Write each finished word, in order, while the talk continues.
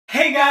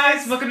Hey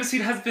guys, welcome to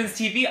Sweet Husbands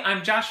TV.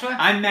 I'm Joshua.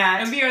 I'm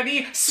Matt. And we are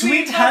the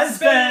Sweet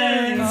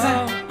Husbands.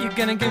 Oh, you're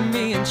gonna get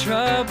me in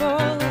trouble.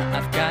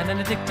 I've got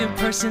an addictive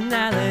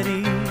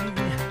personality.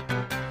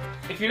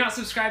 If you're not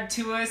subscribed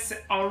to us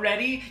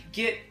already,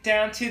 get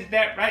down to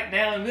that right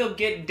now and we'll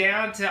get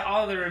down to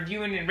all the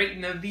reviewing and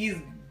rating of these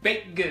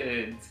baked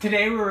goods.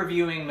 Today we're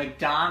reviewing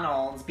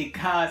McDonald's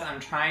because I'm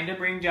trying to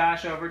bring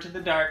Josh over to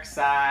the dark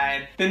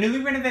side. The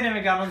newly renovated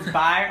McDonald's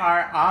by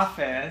our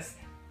office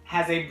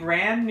has a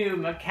brand new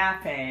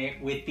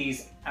McCafe with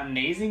these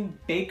amazing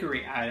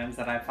bakery items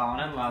that I've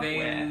fallen in love with.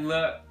 They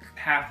look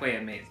halfway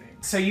amazing.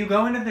 So you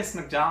go into this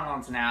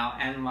McDonald's now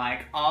and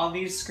like all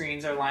these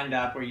screens are lined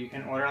up where you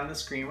can order on the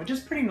screen, which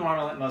is pretty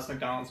normal at most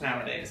McDonald's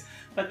nowadays.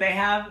 But they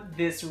have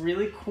this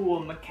really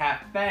cool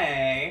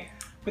McCafe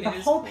with a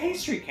whole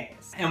pastry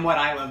case. And what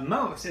I love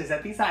most is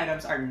that these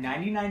items are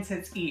 99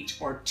 cents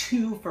each or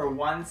 2 for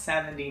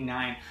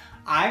 $1.79.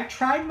 I've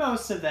tried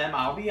most of them,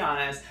 I'll be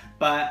honest,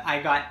 but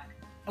I got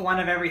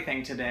one of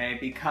everything today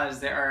because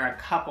there are a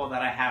couple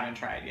that I haven't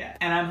tried yet.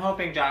 And I'm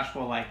hoping Josh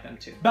will like them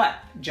too. But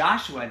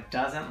Joshua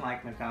doesn't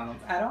like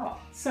McDonald's at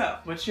all. So,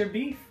 what's your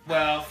beef?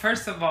 Well,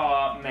 first of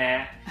all,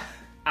 Matt,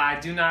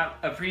 I do not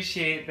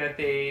appreciate that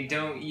they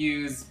don't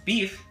use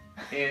beef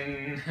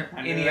in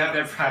any of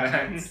their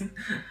products.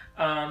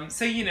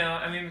 So, you know,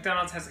 I mean,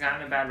 McDonald's has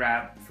gotten a bad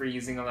rap for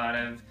using a lot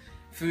of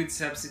food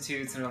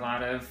substitutes and a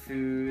lot of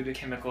food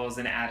chemicals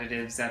and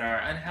additives that are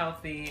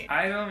unhealthy.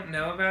 I don't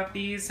know about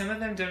these. Some of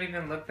them don't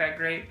even look that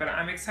great, but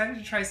I'm excited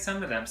to try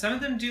some of them. Some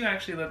of them do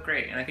actually look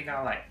great, and I think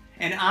I'll like.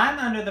 And I'm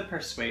under the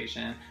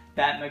persuasion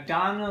that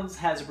McDonald's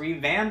has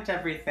revamped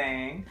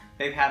everything.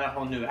 They've had a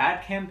whole new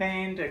ad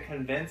campaign to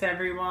convince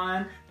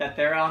everyone that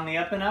they're on the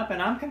up and up,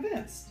 and I'm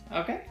convinced,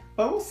 okay?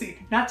 But we'll see.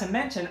 Not to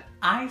mention,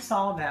 I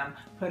saw them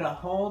put a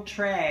whole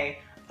tray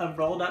of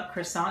rolled up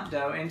croissant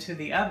dough into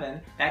the oven.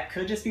 That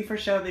could just be for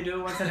show. They do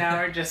it once an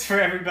hour just for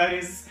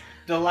everybody's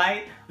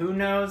delight. Who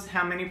knows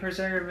how many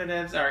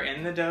preservatives are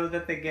in the dough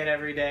that they get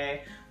every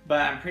day,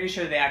 but I'm pretty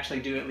sure they actually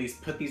do at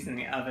least put these in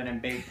the oven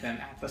and bake them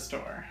at the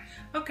store.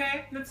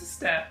 Okay, that's a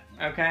step.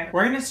 Okay,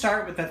 we're gonna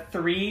start with the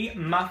 3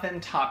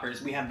 muffin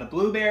toppers. We have the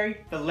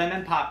blueberry, the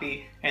lemon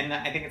poppy, and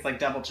I think it's like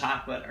double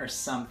chocolate or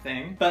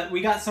something. But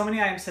we got so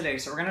many items today,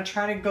 so we're gonna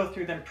try to go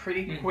through them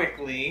pretty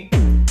quickly.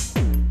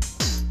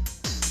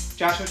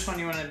 Josh, which one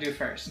do you want to do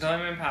first? The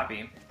lemon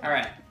poppy.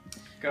 Alright,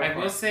 go for it. I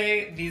will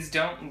say these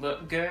don't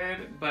look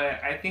good,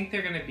 but I think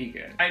they're gonna be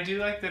good. I do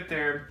like that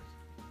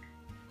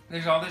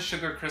there's all the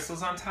sugar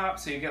crystals on top,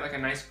 so you get like a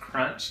nice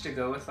crunch to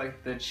go with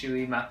like the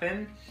chewy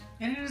muffin.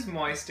 And it is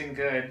moist and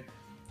good.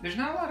 There's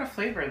not a lot of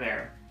flavor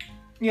there.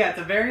 Yeah, it's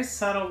a very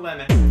subtle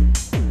lemon.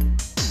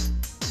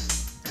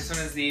 This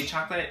one is the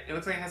chocolate. It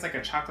looks like it has like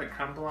a chocolate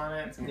crumble on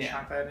it, some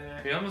chocolate in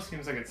it. It almost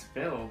seems like it's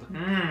filled.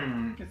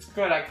 Mmm, it's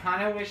good. I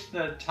kind of wish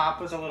the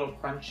top was a little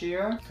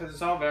crunchier because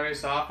it's all very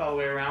soft all the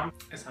way around.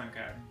 It's not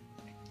good.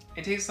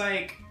 It tastes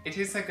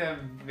like a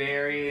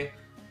very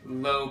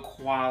low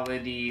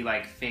quality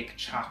like fake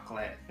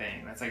chocolate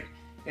thing. That's like,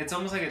 it's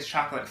almost like it's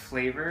chocolate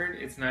flavored.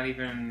 It's not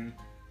even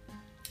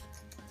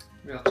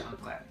real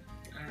chocolate.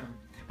 I don't know.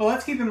 But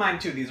let's keep in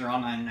mind too, these are all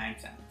 99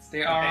 cents.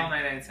 They are all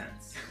 99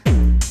 cents.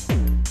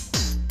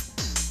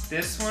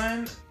 This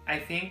one, I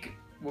think,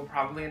 will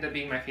probably end up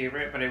being my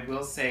favorite, but I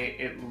will say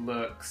it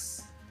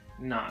looks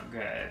not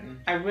good.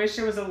 I wish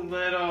it was a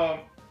little,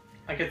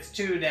 like it's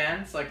too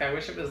dense. Like I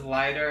wish it was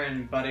lighter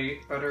and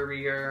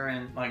butterier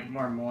and like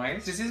more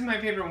moist. This is my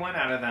favorite one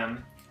out of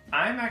them.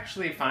 I'm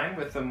actually fine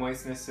with the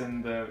moistness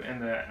and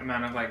the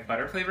amount of like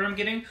butter flavor I'm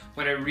getting.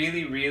 What I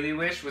really, really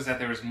wish was that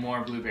there was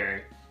more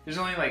blueberry. There's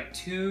only like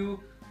 2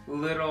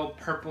 little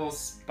purple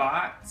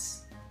spots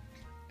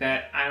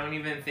that I don't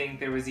even think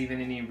there was even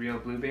any real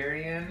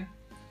blueberry in,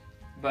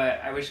 but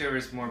I wish there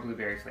was more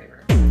blueberry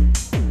flavor.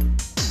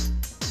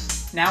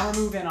 Now we're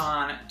moving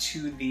on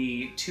to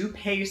the 2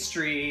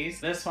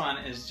 pastries. This one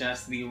is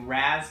just the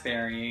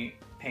raspberry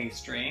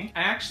pastry.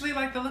 I actually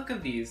like the look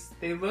of these.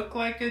 They look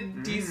like a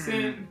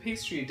decent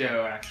pastry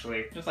dough,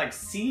 actually. There's like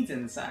seeds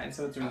inside,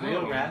 so it's a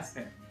real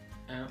raspberry.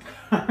 Oh.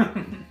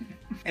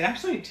 It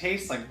actually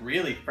tastes like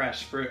really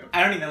fresh fruit.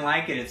 I don't even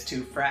like it, it's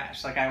too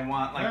fresh. Like I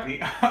want like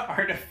the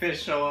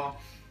artificial,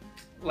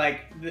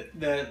 like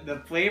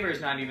the flavor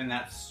is not even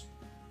that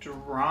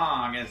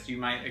strong as you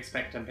might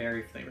expect a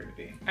berry flavor to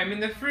be. I mean,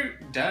 the fruit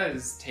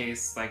does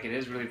taste like it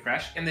is really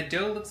fresh, and the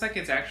dough looks like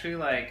it's actually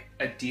like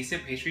a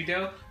decent pastry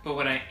dough, but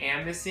what I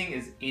am missing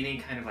is any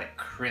kind of like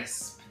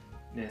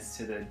crispness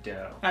to the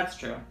dough. That's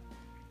true.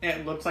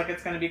 It looks like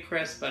it's gonna be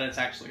crisp, but it's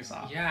actually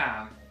soft.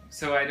 Yeah,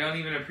 so I don't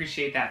even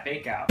appreciate that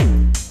bake out.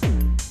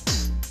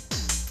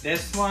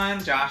 This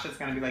one, Josh is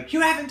gonna be like, you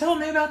haven't told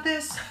me about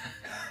this?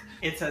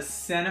 It's a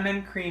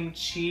cinnamon cream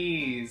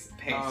cheese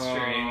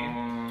pastry,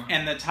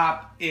 and the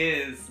top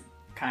is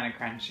kind of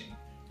crunchy.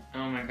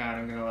 Oh my god,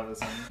 I'm gonna love this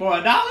one. For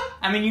 $1?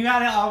 I mean, you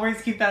gotta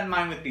always keep that in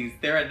mind with these.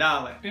 They're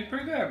 $1. It's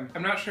pretty good.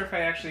 I'm not sure if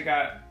I actually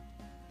got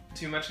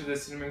too much of the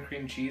cinnamon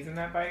cream cheese in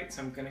that bite,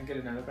 so I'm gonna get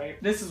another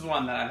bite. This is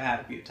one that I've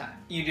had a few times.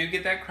 You do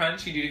get that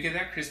crunch, you do get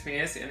that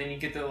crispiness, and then you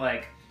get the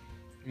like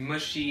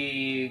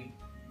mushy,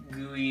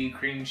 gooey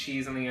cream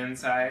cheese on the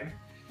inside.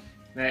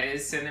 That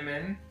is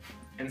cinnamon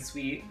and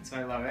sweet, so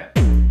I love it.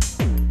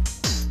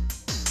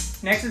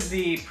 Next is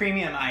the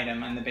premium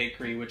item in the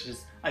bakery, which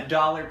is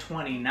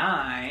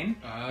 $1.29.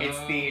 Oh. It's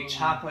the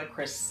chocolate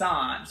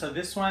croissant. So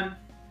this one,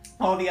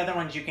 all the other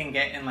ones you can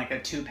get in like a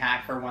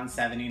 2-pack for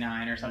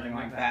 $1.79 or something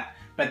like that.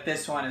 But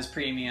this one is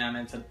premium.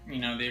 It's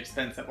the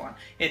expensive one.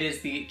 It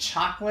is the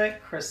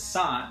chocolate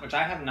croissant, which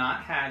I have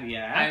not had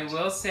yet. I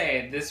will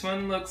say this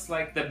one looks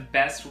like the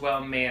best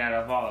well made out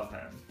of all of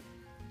them.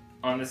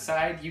 On the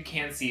side, you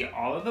can see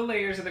all of the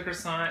layers of the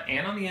croissant,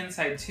 and on the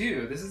inside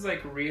too. This is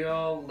like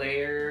real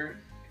layer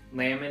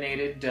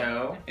laminated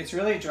dough. It's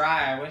really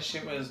dry. I wish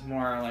it was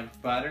more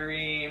like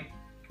buttery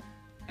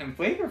and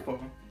flavorful.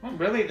 Well,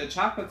 really, the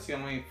chocolate's the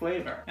only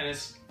flavor, and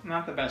it's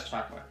not the best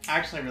chocolate. I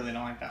actually really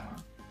don't like that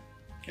one,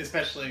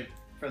 especially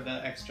for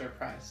the extra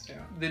price too.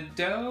 The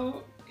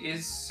dough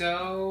is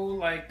so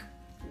like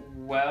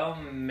well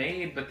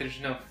made, but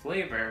there's no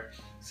flavor.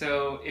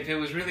 So if it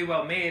was really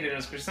well made and it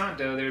was croissant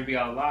dough, there would be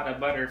a lot of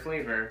butter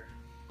flavor,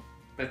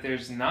 but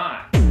there's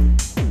not.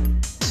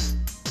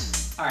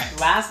 All right,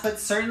 last but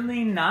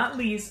certainly not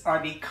least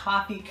are the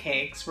coffee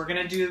cakes. We're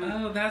gonna do...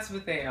 Oh, that's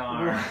what they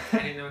are. I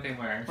didn't know what they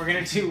were. We're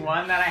gonna do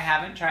one that I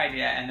haven't tried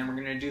yet, and then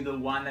we're gonna do the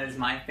one that is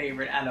my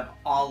favorite out of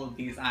all of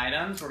these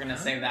items. We're gonna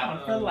save that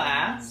one for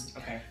last.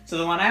 Okay. So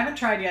the one I haven't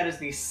tried yet is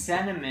the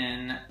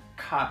cinnamon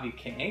coffee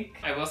cake.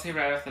 I will say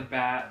right off the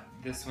bat,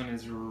 this one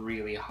is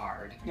really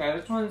hard. Yeah,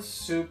 this one's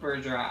super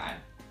dry,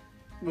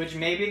 which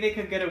maybe they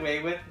could get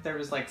away with if there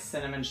was like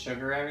cinnamon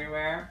sugar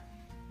everywhere,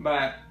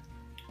 but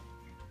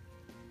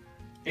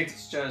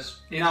it's just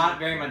not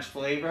very much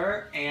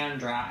flavor and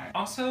dry.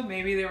 Also,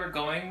 maybe they were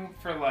going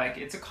for like,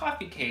 it's a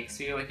coffee cake,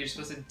 so you're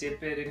supposed to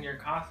dip it in your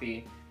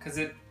coffee, because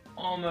it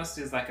almost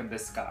is like a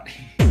biscotti.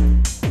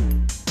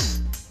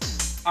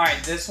 All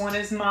right, this one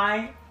is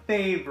my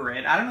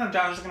favorite. I don't know if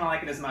Josh is gonna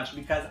like it as much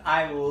because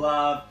I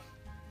love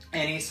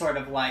any sort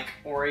of like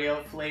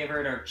Oreo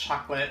flavored or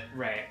chocolate,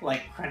 right?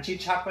 Like crunchy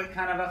chocolate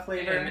kind of a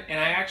flavor. And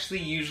I actually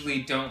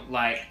usually don't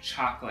like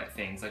chocolate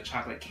things, like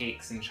chocolate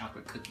cakes and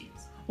chocolate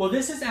cookies. Well,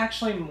 this is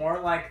actually more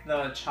like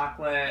the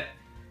chocolate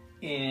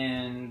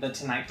in the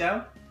Tonight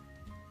Dough.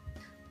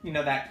 You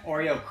know that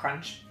Oreo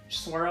crunch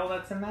swirl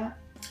that's in that?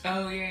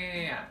 Oh,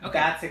 yeah. Okay.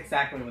 That's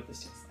exactly what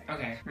this tastes like.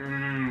 Okay.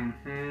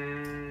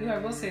 Mm-hmm. Yeah, I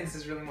will say this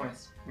is really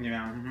moist.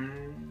 Yeah.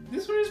 Mm-hmm.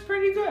 This one is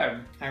pretty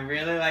good. I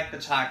really like the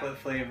chocolate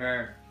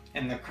flavor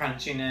and the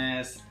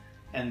crunchiness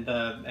and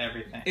the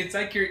everything. It's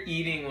like you're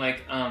eating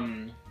like a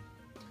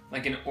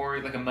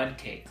mud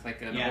cake,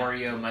 like an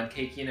Oreo mud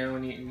cake, you know,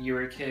 when you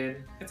were a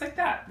kid. It's like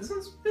that. This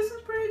is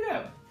pretty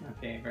good. My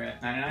favorite.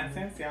 99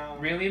 cents, y'all.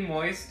 Really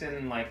moist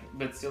and like,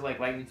 but still like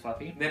light and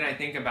fluffy. Then I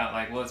think about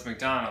like, well, it's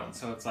McDonald's,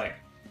 so it's like,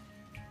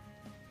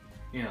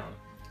 you know,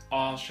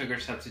 all sugar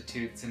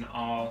substitutes and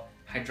all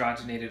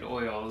hydrogenated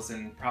oils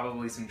and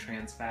probably some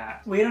trans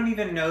fat. We don't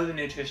even know the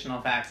nutritional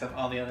facts of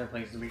all the other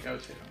places we go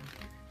to.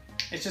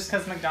 It's just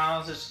because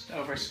McDonald's is just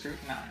over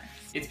scrutinized.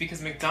 It's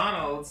because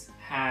McDonald's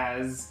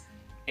has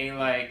a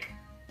like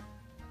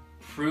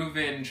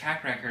proven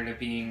track record of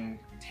being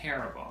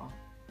terrible.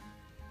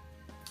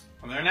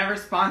 Well, they're never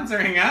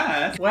sponsoring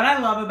us. What I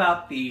love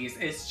about these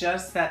is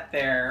just that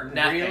they're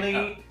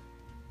really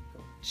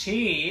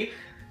cheap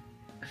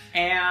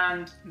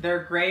and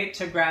they're great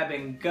to grab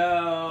and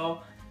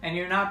go and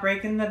you're not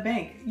breaking the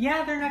bank.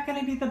 Yeah, they're not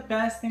gonna be the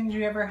best things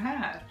you ever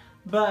had,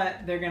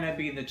 but they're gonna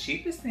be the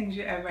cheapest things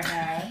you ever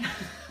had.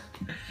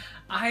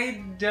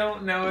 I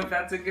don't know if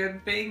that's a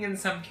good thing in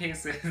some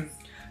cases.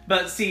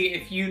 But see,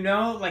 if you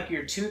know like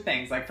your two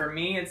things, like for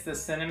me it's the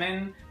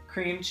cinnamon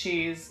cream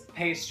cheese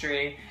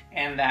pastry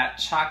and that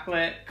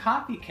chocolate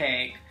coffee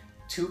cake,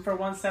 2 for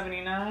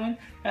 $1.79.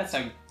 That's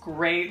a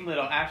great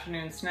little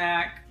afternoon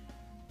snack.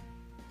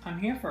 I'm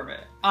here for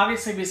it.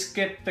 Obviously we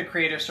skipped the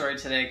creator story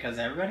today because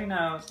everybody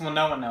knows. Well,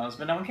 no one knows,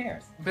 but no one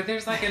cares. But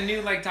there's like a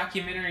new like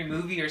documentary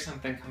movie or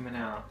something coming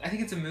out. I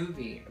think it's a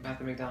movie about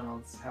the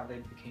McDonald's, how they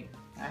became.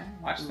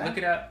 Watch that. Look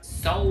it up.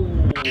 So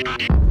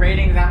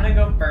ratings, I'm gonna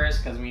go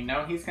first because we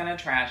know he's gonna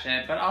trash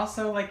it, but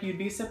also like you'd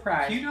be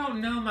surprised. You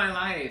don't know my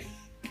life.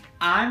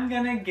 I'm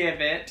gonna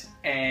give it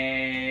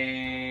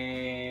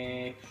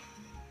a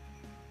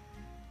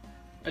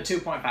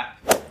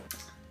 2.5.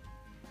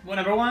 Well,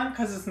 number 1,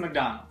 because it's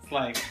McDonald's.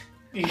 Like,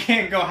 you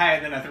can't go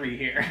higher than a 3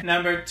 here.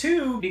 Number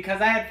 2,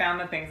 because I had found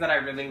the things that I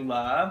really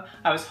love.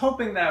 I was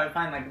hoping that I would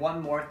find like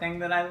one more thing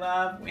that I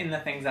love in the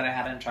things that I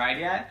hadn't tried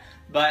yet.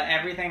 But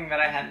everything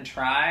that I hadn't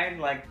tried,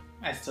 like,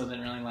 I still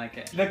didn't really like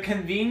it. The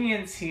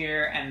convenience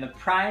here and the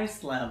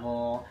price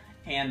level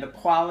and the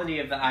quality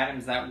of the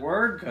items that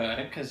were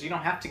good, because you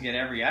don't have to get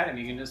every item,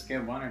 you can just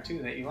get 1 or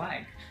 2 that you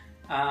like.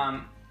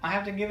 I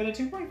have to give it a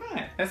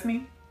 2.5. That's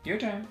me. Your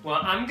turn.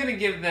 Well, I'm gonna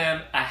give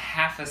them a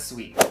half a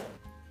sweet.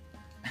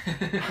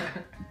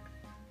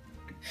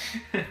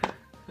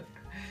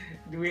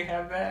 Do we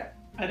have that?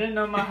 I didn't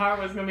know my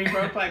heart was gonna be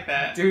broke like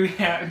that. Do we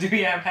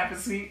have half a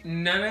sweet?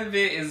 None of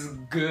it is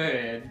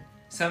good.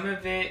 Some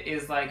of it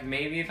is like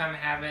maybe if I'm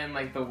having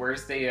like the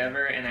worst day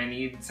ever and I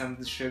need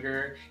some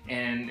sugar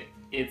and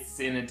it's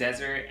in a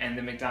desert and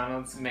the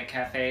McDonald's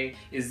McCafe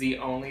is the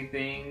only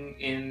thing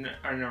in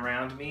and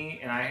around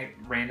me and I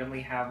randomly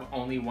have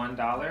only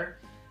 $1,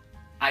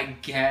 I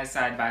guess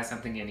I'd buy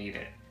something and eat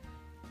it.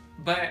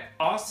 But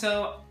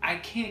also, I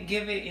can't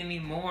give it any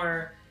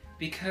more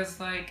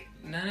because like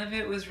none of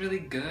it was really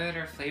good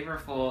or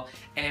flavorful,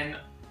 and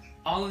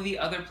all of the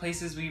other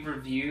places we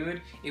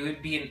reviewed, it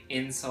would be an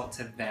insult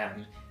to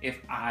them if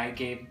I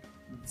gave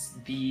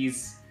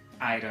these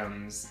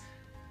items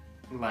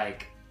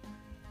like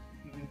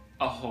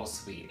a whole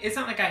sweet. It's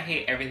not like I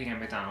hate everything at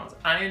McDonald's.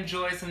 I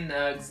enjoy some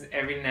nugs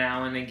every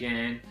now and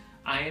again.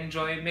 I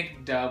enjoy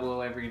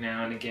McDouble every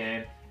now and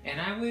again. And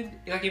I would,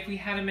 like if we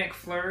had a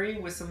McFlurry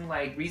with some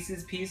like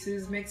Reese's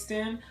Pieces mixed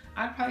in,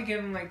 I'd probably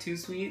give them like 2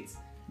 sweets.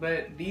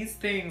 But these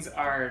things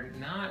are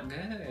not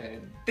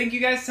good. Thank you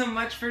guys so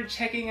much for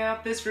checking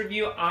out this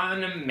review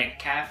on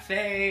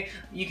McCafe.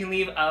 You can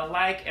leave a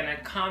like and a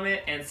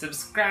comment and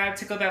subscribe.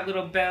 Tickle that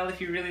little bell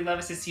if you really love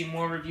us to see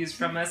more reviews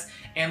from us.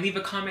 And leave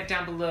a comment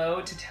down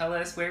below to tell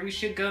us where we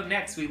should go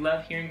next. We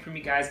love hearing from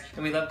you guys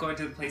and we love going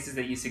to the places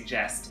that you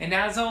suggest. And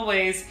as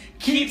always,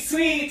 keep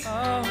sweet!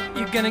 Oh,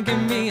 you're gonna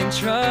get me in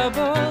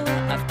trouble.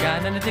 I've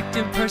got an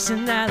addictive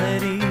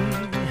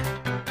personality.